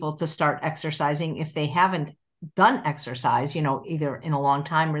many people to start exercising if they haven't done exercise, either in a long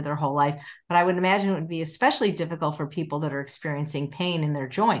time or their whole life. But I would imagine it would be especially difficult for people that are experiencing pain in their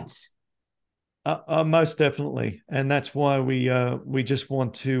joints. Most definitely, and that's why we just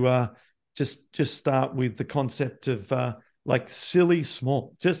want to just start with the concept of like silly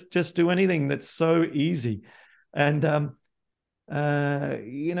small. Just do anything that's so easy, and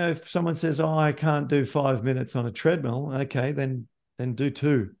if someone says, "Oh, I can't do 5 minutes on a treadmill," okay, then do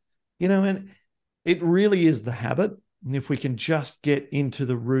two, and it really is the habit. And if we can just get into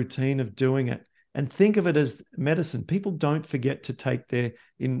the routine of doing it and think of it as medicine, people don't forget to take their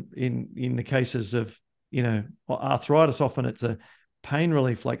in the cases of arthritis. Often it's a pain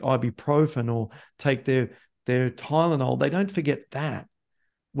relief like ibuprofen, or take their Tylenol. They don't forget that.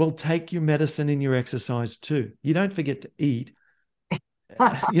 Well, take your medicine in your exercise too. You don't forget to eat.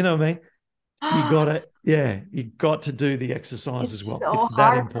 You know what I mean? You got to do the exercise as It's well. so It's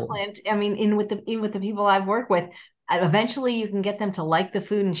that hard, important. Clint. I mean, in with the people I've worked with, eventually you can get them to like the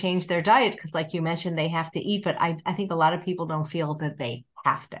food and change their diet because, like you mentioned, they have to eat. But I think a lot of people don't feel that they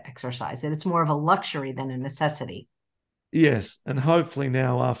have to exercise. That it's more of a luxury than a necessity. Yes, and hopefully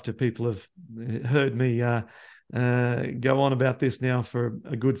now, after people have heard me go on about this now for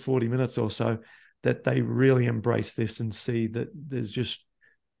a good 40 minutes or so, that they really embrace this and see that there's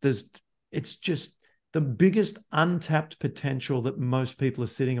it's just the biggest untapped potential that most people are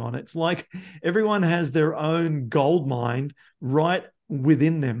sitting on. It's like everyone has their own gold mine right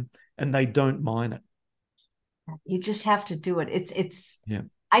within them, and they don't mine it. You just have to do it. It's Yeah.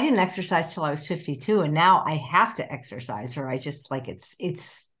 I didn't exercise till I was 52, and now I have to exercise, or I just like it's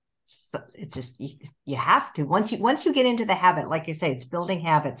just you have to once you get into the habit, like you say, it's building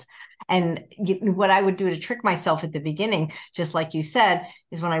habits. And what I would do to trick myself at the beginning, just like you said,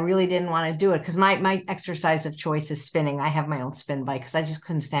 is when I really didn't want to do it, because my exercise of choice is spinning. I have my own spin bike because I just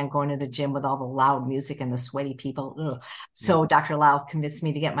couldn't stand going to the gym with all the loud music and the sweaty people. Ugh. Yeah. So Dr. Lau convinced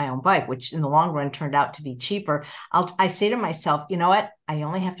me to get my own bike, which in the long run turned out to be cheaper. I say to myself, you know what? I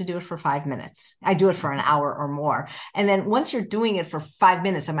only have to do it for 5 minutes. I do it for an hour or more. And then once you're doing it for 5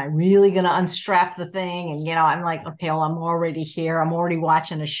 minutes, am I really going to unstrap the thing? And, I'm like, okay, well, I'm already here. I'm already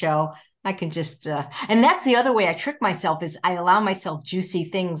watching a show. I can just, and that's the other way I trick myself, is I allow myself juicy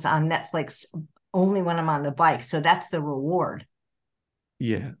things on Netflix only when I'm on the bike. So that's the reward.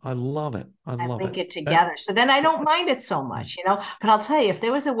 Yeah, I love it. I I love link it. it together. So then I don't mind it so much. But I'll tell you, if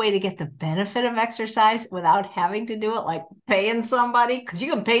there was a way to get the benefit of exercise without having to do it, like paying somebody, because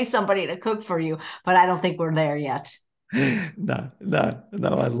you can pay somebody to cook for you, but I don't think we're there yet. No, no, no,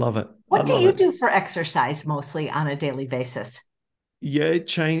 I love it. I What do love you it. do for exercise mostly on a daily basis? Yeah,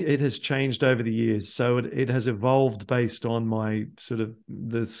 it has changed over the years. So it has evolved based on my sort of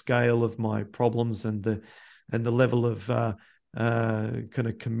the scale of my problems and the level of kind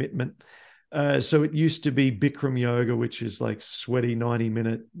of commitment. So it used to be Bikram yoga, which is like sweaty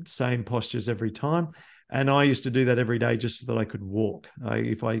 90-minute same postures every time. And I used to do that every day just so that I could walk.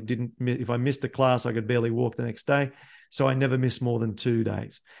 If I missed a class, I could barely walk the next day. So I never missed more than 2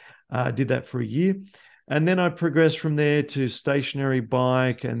 days. I did that for a year. And then I progressed from there to stationary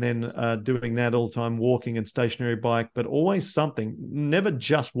bike, and then doing that all the time, walking and stationary bike, but always something, never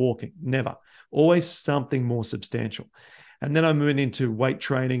just walking, never, always something more substantial. And then I moved into weight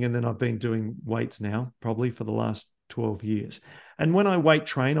training, and then I've been doing weights now probably for the last 12 years. And when I weight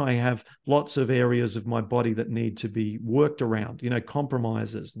train, I have lots of areas of my body that need to be worked around,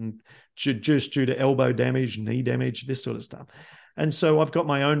 compromises, and just due to elbow damage, knee damage, this sort of stuff. And so I've got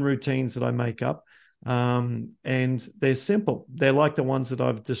my own routines that I make up. And they're simple. They're like the ones that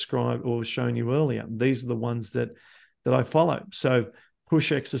I've described or shown you earlier. These are the ones that I follow. So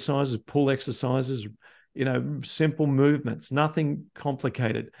push exercises, pull exercises, simple movements, nothing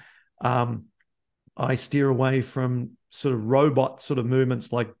complicated. I steer away from sort of robot sort of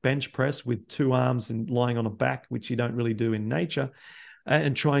movements like bench press with two arms and lying on a back, which you don't really do in nature,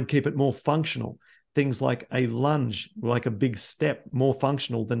 and try and keep it more functional. Things like a lunge, like a big step, more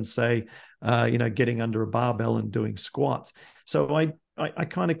functional than, say, getting under a barbell and doing squats. So I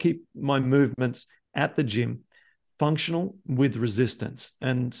kind of keep my movements at the gym functional with resistance,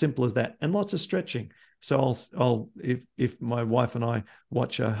 and simple as that, and lots of stretching. So I'll if my wife and I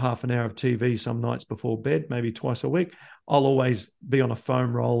watch a half an hour of TV some nights before bed, maybe twice a week, I'll always be on a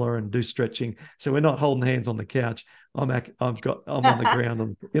foam roller and do stretching. So we're not holding hands on the couch. I'm on the ground,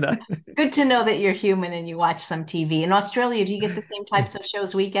 and. Good to know that you're human and you watch some TV. In Australia, do you get the same types of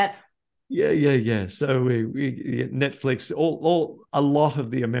shows we get? Yeah. So we Netflix, all a lot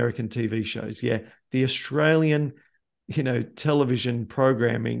of the American TV shows. Yeah, the Australian, television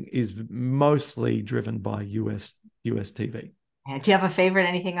programming is mostly driven by US TV. Yeah. Do you have a favorite?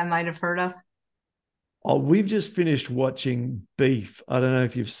 Anything I might have heard of? Oh, we've just finished watching Beef. I don't know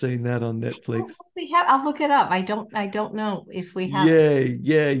if you've seen that on Netflix. We have. I'll look it up. I don't know if we have.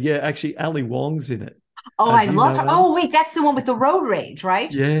 Yeah. Actually, Ali Wong's in it. Oh, I Do you love know her. Ali? Oh, wait, that's the one with the road rage, right?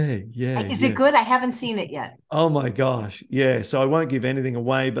 Is it Yeah. good? I haven't seen it yet. Oh my gosh. Yeah. So I won't give anything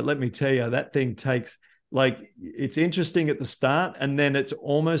away, but let me tell you, that thing takes like it's interesting at the start, and then it's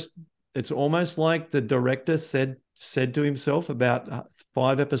almost like the director said to himself about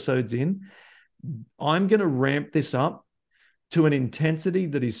 5 episodes in, I'm going to ramp this up to an intensity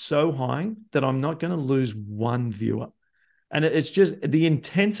that is so high that I'm not going to lose one viewer. And it's just the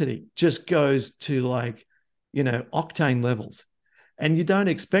intensity just goes to like, octane levels. And you don't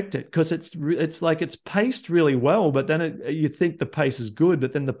expect it because it's like it's paced really well, but then you think the pace is good,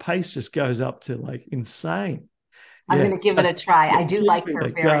 but then the pace just goes up to like insane. I'm Yeah. going to give it So a try. yeah, I do give like it her a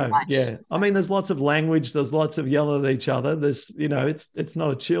very go. much. Yeah. I mean, there's lots of language, there's lots of yelling at each other. It's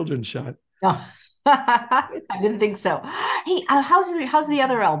not a children's show. No, I didn't think so. Hey, how's the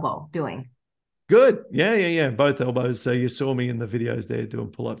other elbow doing? Good. Yeah. Both elbows. So you saw me in the videos there doing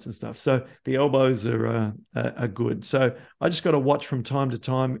pull-ups and stuff. So the elbows are good. So I just got to watch from time to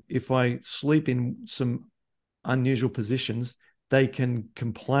time. If I sleep in some unusual positions, they can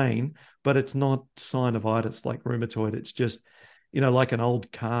complain, but it's not synovitis like rheumatoid. It's just, like an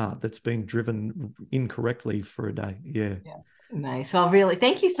old car that's been driven incorrectly for a day. Yeah. Yeah. Nice. Well, really,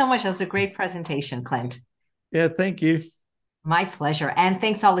 thank you so much. That was a great presentation, Clint. Yeah. Thank you. My pleasure. And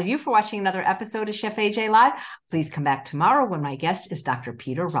thanks all of you for watching another episode of Chef AJ Live. Please come back tomorrow when my guest is Dr.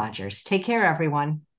 Peter Rogers. Take care, everyone.